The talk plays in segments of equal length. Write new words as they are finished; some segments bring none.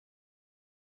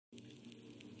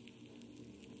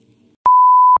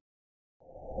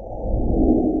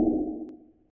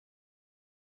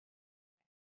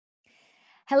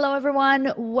Hello,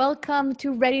 everyone. Welcome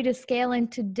to Ready to Scale.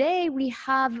 And today we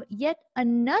have yet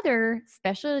another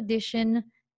special edition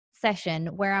session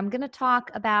where I'm going to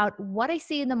talk about what I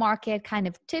see in the market, kind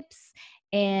of tips,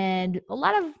 and a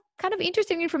lot of kind of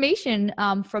interesting information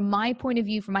from my point of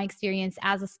view, from my experience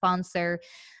as a sponsor.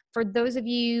 For those of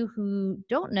you who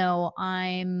don't know,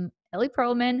 I'm Ellie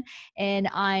Perlman, and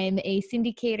I'm a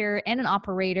syndicator and an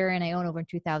operator, and I own over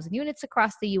 2,000 units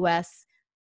across the US,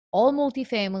 all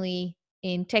multifamily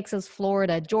in Texas,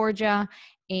 Florida, Georgia.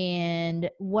 And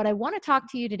what I want to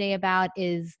talk to you today about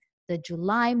is the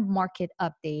July market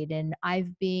update. And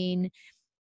I've been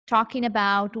talking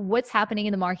about what's happening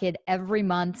in the market every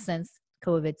month since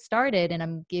COVID started. And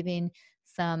I'm giving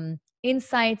some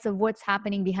insights of what's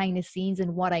happening behind the scenes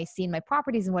and what I see in my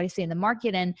properties and what I see in the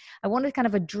market. And I want to kind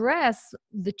of address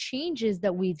the changes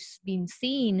that we've been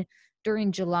seeing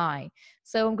during July.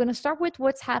 So I'm going to start with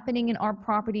what's happening in our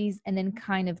properties and then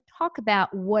kind of talk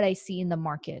about what I see in the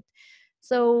market.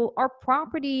 So our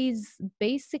properties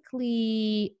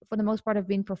basically, for the most part, have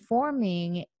been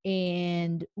performing,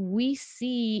 and we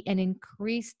see an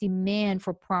increased demand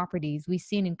for properties. We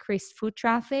see an increased foot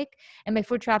traffic. And by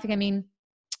foot traffic, I mean,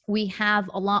 we have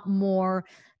a lot more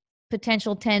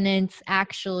potential tenants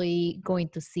actually going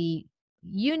to see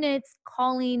units,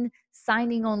 calling,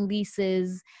 signing on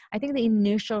leases. I think the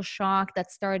initial shock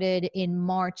that started in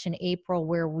March and April,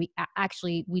 where we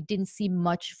didn't see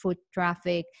much foot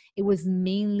traffic, it was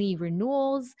mainly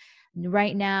renewals.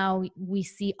 Right now we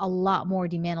see a lot more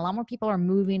demand. A lot more people are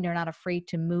moving. They're not afraid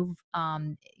to move,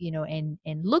 and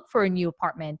look for a new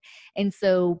apartment. And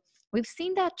so we've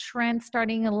seen that trend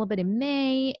starting a little bit in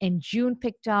May, and June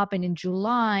picked up, and in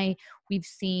July we've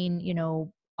seen,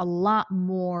 a lot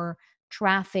more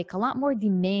traffic, a lot more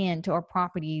demand to our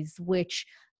properties, which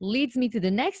leads me to the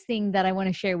next thing that I want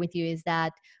to share with you is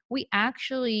that we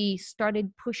actually started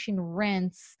pushing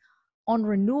rents on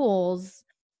renewals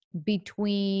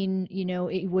between,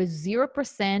 it was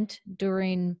 0%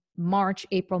 during March,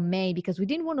 April, May, because we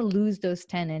didn't want to lose those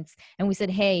tenants. And we said,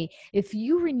 hey, if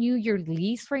you renew your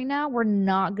lease right now, we're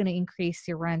not going to increase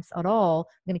your rents at all.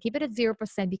 We're going to keep it at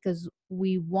 0% because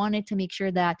we wanted to make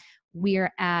sure that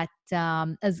we're at,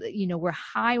 we're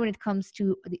high when it comes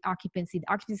to the occupancy.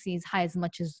 The occupancy is high as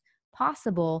much as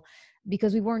possible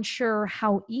because we weren't sure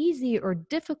how easy or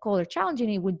difficult or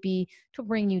challenging it would be to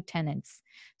bring new tenants.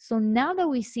 So now that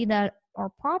we see that our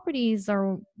properties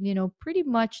are, pretty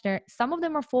much there, some of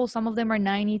them are full, some of them are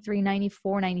 93,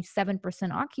 94,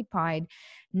 97% occupied.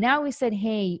 Now we said,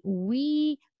 hey,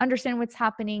 we understand what's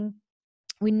happening.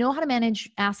 We know how to manage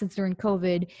assets during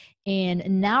COVID.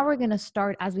 And now we're going to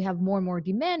start, as we have more and more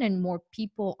demand and more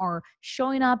people are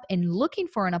showing up and looking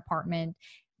for an apartment.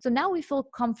 So now we feel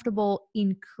comfortable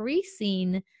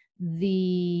increasing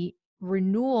the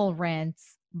renewal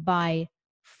rents by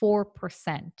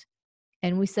 4%.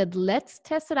 And we said, let's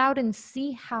test it out and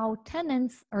see how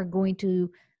tenants are going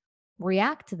to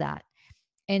react to that.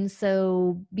 And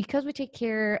so because we could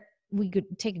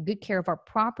take good care of our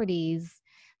properties,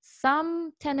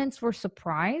 some tenants were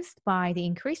surprised by the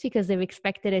increase because they've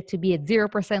expected it to be at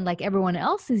 0% like everyone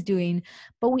else is doing.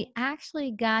 But we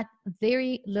actually got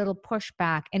very little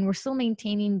pushback, and we're still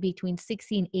maintaining between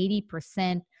 60 and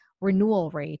 80%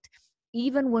 renewal rate,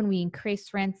 even when we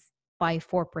increase rents by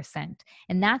 4%.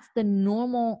 And that's the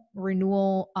normal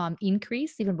renewal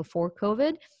increase even before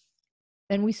COVID.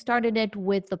 And we started it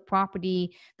with the properties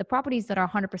that are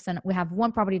 100%. We have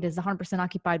one property that's 100%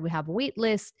 occupied. We have a wait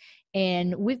list,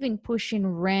 and we've been pushing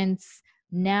rents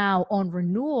now on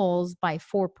renewals by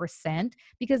 4%,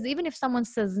 because even if someone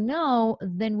says no,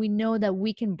 then we know that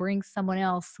we can bring someone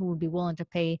else who would be willing to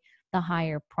pay the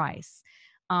higher price.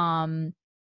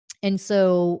 And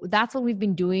so that's what we've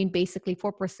been doing, basically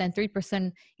 4%,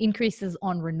 3% increases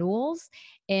on renewals.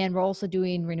 And we're also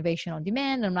doing renovation on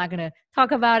demand. I'm not going to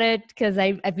talk about it because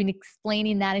I've been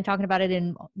explaining that and talking about it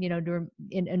in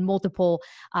multiple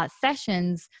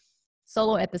sessions,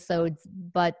 solo episodes.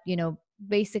 But,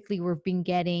 basically we've been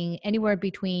getting anywhere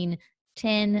between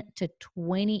 10 to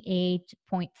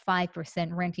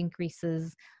 28.5% rent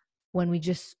increases when we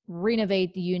just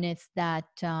renovate the units that,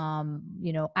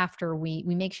 after we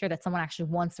make sure that someone actually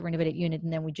wants the renovated unit,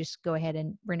 and then we just go ahead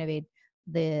and renovate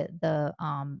the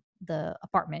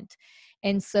apartment.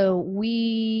 And so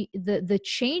the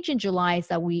change in July is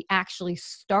that we actually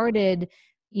started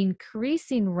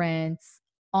increasing rents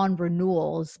on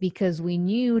renewals because we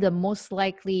knew that most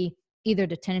likely either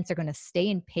the tenants are going to stay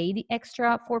and pay the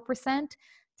extra 4%,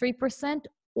 3%,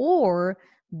 or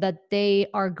that they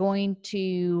are going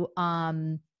to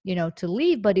to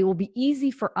leave, but it will be easy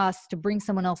for us to bring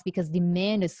someone else because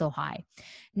demand is so high.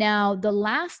 Now, the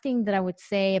last thing that I would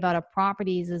say about our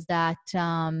properties is that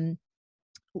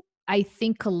I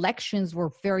think collections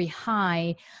were very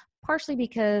high, partially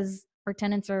because our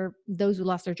tenants are those who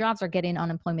lost their jobs are getting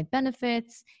unemployment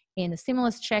benefits, and the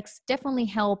stimulus checks definitely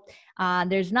help.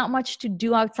 There's not much to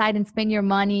do outside and spend your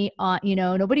money.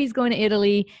 Nobody's going to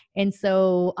Italy, and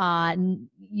so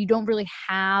you don't really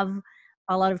have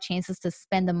a lot of chances to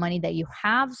spend the money that you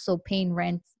have. So paying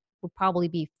rent would probably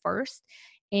be first.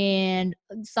 And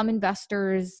some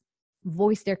investors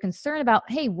voice their concern about,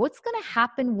 hey, what's going to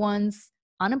happen once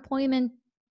unemployment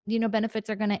benefits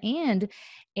are going to end?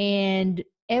 And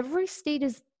every state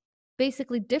is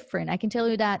basically different. I can tell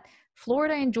you that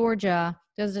Florida and Georgia,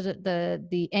 those are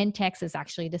and Texas,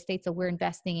 actually, the states that we're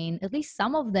investing in, at least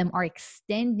some of them are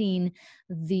extending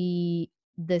the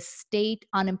state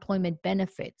unemployment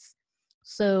benefits.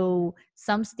 So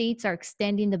some states are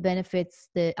extending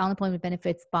the unemployment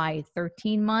benefits by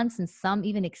 13 months, and some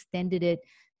even extended it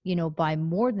by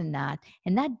more than that.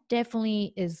 And that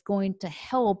definitely is going to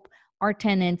help our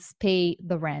tenants pay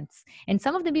the rents. And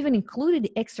some of them even included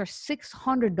the extra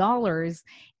 $600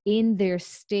 in their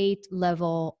state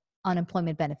level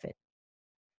unemployment benefit.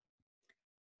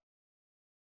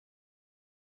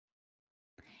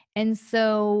 And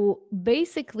so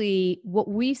basically what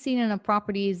we've seen in our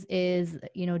properties is,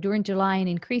 during July, an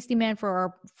increased demand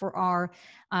for our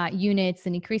units,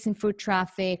 an increase in foot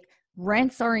traffic,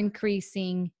 rents are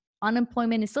increasing,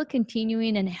 unemployment is still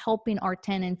continuing and helping our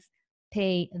tenants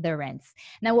pay their rents.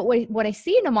 Now, what I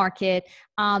see in the market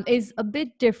is a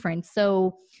bit different.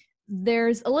 So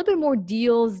there's a little bit more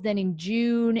deals than in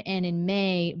June and in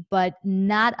May, but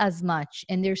not as much.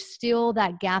 And there's still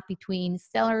that gap between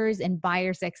sellers and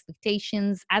buyers'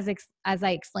 expectations, as I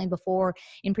explained before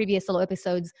in previous solo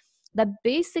episodes, that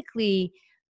basically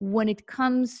when it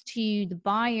comes to the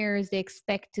buyers, they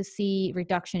expect to see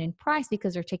reduction in price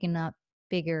because they're taking a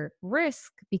bigger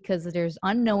risk because there's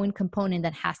unknown component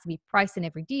that has to be priced in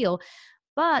every deal.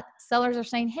 But sellers are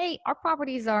saying, hey, our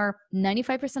properties are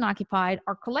 95% occupied.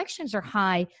 Our collections are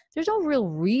high. There's no real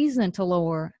reason to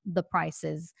lower the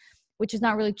prices, which is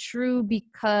not really true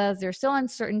because there's still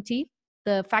uncertainty.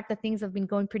 The fact that things have been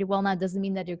going pretty well now doesn't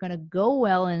mean that they're going to go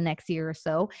well in the next year or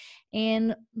so.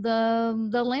 And the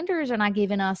lenders are not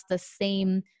giving us the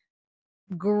same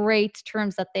great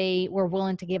terms that they were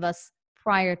willing to give us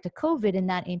prior to COVID, and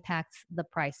that impacts the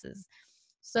prices.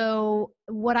 So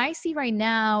what I see right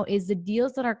now is the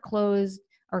deals that are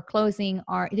closing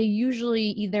are they usually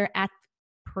either at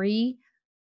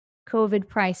pre-COVID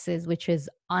prices, which is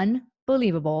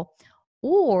unbelievable,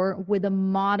 or with a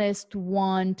modest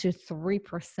 1 to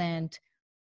 3%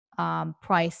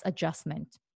 price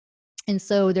adjustment. And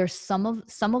so there's some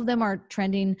of them are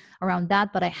trending around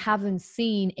that, but I haven't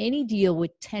seen any deal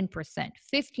with 10%,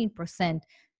 15%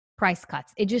 price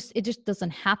cuts. It just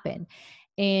doesn't happen.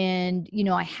 And,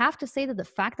 I have to say that the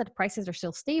fact that prices are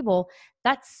still stable,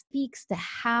 that speaks to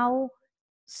how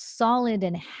solid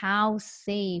and how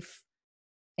safe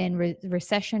and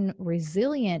recession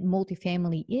resilient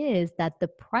multifamily is, that the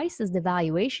prices, the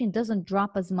valuation doesn't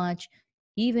drop as much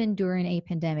even during a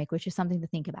pandemic, which is something to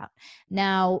think about.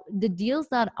 Now, the deals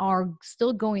that are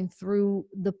still going through,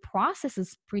 the process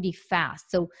is pretty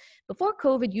fast. So before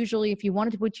COVID, usually if you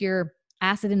wanted to put your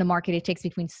asset in the market, it takes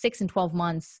between 6 and 12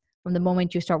 months from the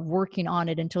moment you start working on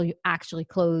it until you actually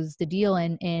close the deal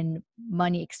and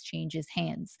money exchanges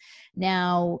hands.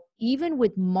 Now, even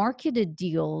with marketed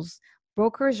deals,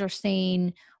 brokers are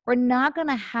saying we're not going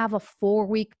to have a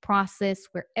 4-week process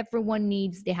where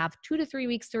they have 2 to 3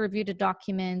 weeks to review the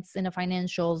documents and the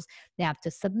financials. They have to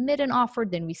submit an offer.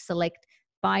 Then we select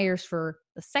buyers for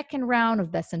the second round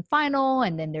of best and final.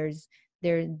 And then there's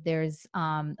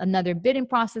another bidding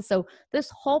process. So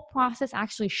this whole process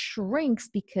actually shrinks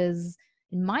because,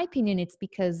 in my opinion, it's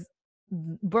because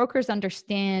brokers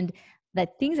understand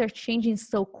that things are changing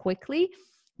so quickly.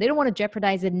 They don't want to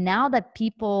jeopardize it. Now that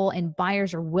people and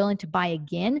buyers are willing to buy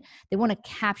again, they want to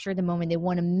capture the moment. They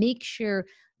want to make sure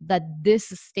that this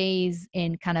stays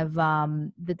in kind of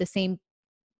the same,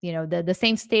 the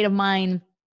same state of mind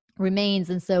remains.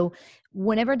 And so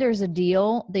whenever there's a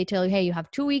deal, they tell you, hey, you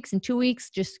have 2 weeks. In 2 weeks,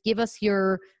 just give us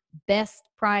your best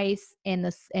price, and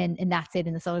that's it.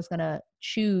 And the seller's going to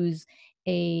choose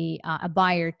a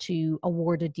buyer to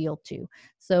award a deal to.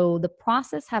 So the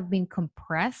process have been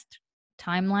compressed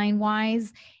timeline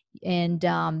wise, and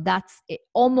that's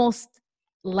almost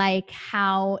like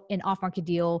how an off-market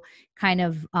deal kind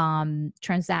of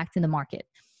transacts in the market.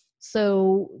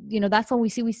 So, that's what we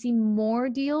see. We see more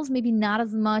deals, maybe not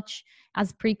as much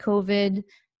as pre-COVID.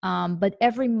 But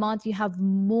every month you have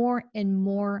more and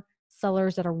more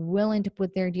sellers that are willing to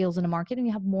put their deals in the market, and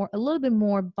you have a little bit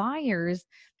more buyers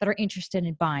that are interested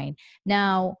in buying.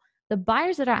 Now, the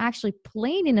buyers that are actually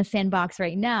playing in a sandbox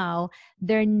right now,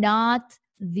 they're not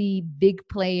the big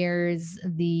players,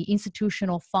 the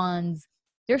institutional funds.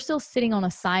 They're still sitting on the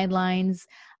sidelines.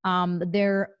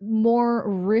 They're more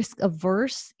risk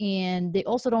averse, and they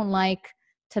also don't like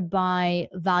to buy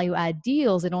value add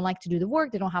deals. They don't like to do the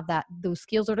work. They don't have those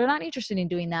skills, or they're not interested in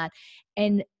doing that.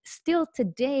 And still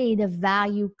today, the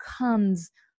value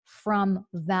comes from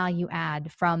value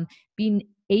add, from being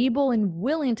able and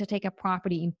willing to take a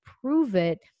property, improve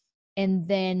it, and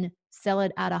then sell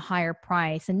it at a higher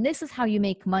price. And this is how you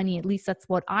make money. At least that's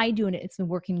what I do, and it's been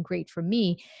working great for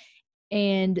me.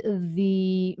 And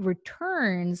the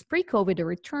returns pre-COVID, the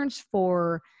returns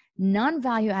for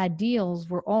non-value add deals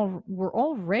the returns were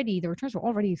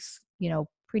already,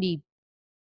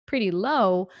 pretty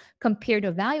low compared to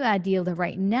a value add deal. That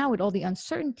right now, with all the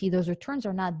uncertainty, those returns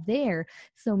are not there.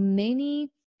 So many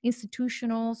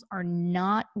institutionals are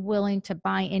not willing to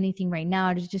buy anything right now.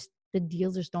 It's just the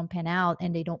deals just don't pan out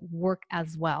and they don't work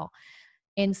as well.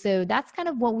 And so that's kind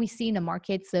of what we see in the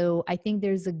market. So I think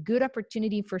there's a good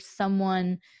opportunity for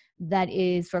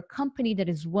for a company that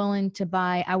is willing to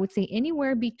buy, I would say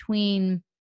anywhere between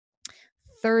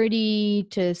 30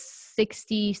 to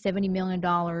 60, $70 million.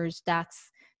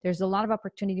 There's a lot of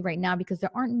opportunity right now because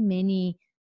there aren't many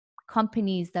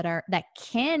companies that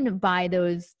can buy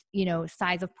those,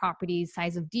 size of properties,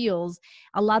 size of deals.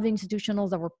 A lot of the institutionals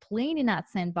that were playing in that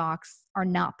sandbox are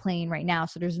not playing right now.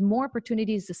 So there's more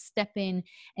opportunities to step in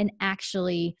and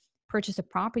actually purchase a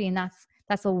property. And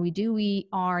that's what we do. We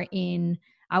are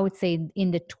I would say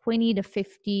in the 20 to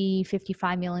 50,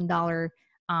 $55 million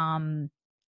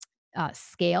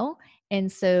scale.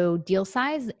 And so deal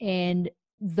size, and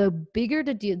the bigger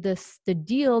the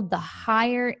deal, the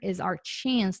higher is our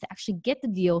chance to actually get the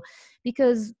deal.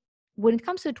 Because when it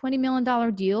comes to a $20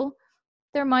 million deal,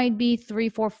 there might be 3,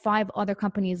 4, 5 other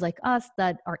companies like us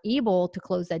that are able to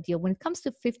close that deal. When it comes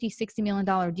to $50, $60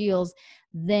 million deals,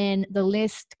 then the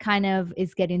list kind of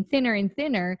is getting thinner and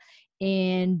thinner.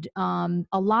 And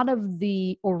a lot of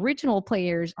the original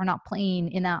players are not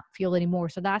playing in that field anymore.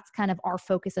 So that's kind of our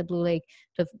focus at Blue Lake.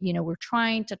 We're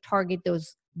trying to target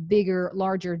those bigger,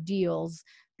 larger deals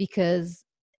because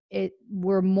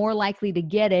we're more likely to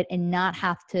get it and not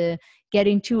have to get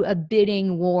into a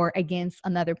bidding war against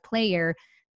another player,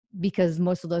 because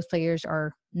most of those players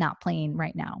are not playing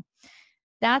right now.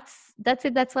 That's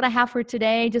it. That's what I have for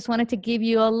today. Just wanted to give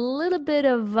you a little bit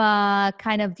of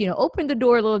open the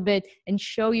door a little bit and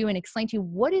show you and explain to you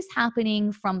what is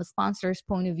happening from the sponsor's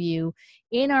point of view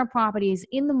in our properties,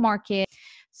 in the market.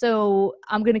 So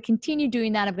I'm going to continue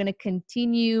doing that. I'm going to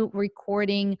continue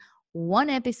recording one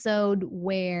episode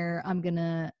where I'm going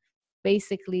to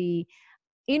basically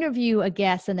interview a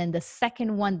guest, and then the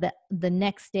second one, the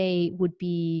next day, would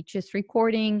be just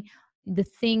recording the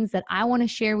things that I want to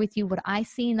share with you, what I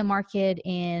see in the market,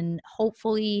 and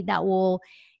hopefully that will,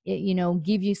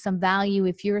 give you some value.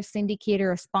 If you're a syndicator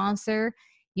or a sponsor,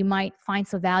 you might find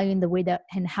some value in the way that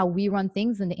and how we run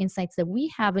things and the insights that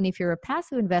we have. And if you're a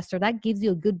passive investor, that gives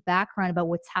you a good background about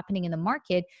what's happening in the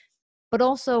market, but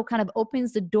also kind of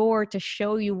opens the door to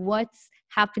show you what's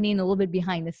happening a little bit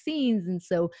behind the scenes. And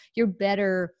so you're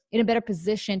in a better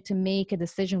position to make a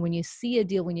decision when you see a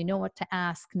deal, when you know what to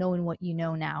ask, knowing what you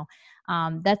know now.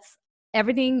 That's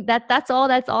everything. That's all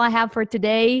I have for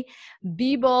today.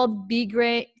 Be bold, be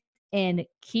great, and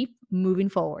keep moving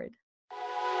forward.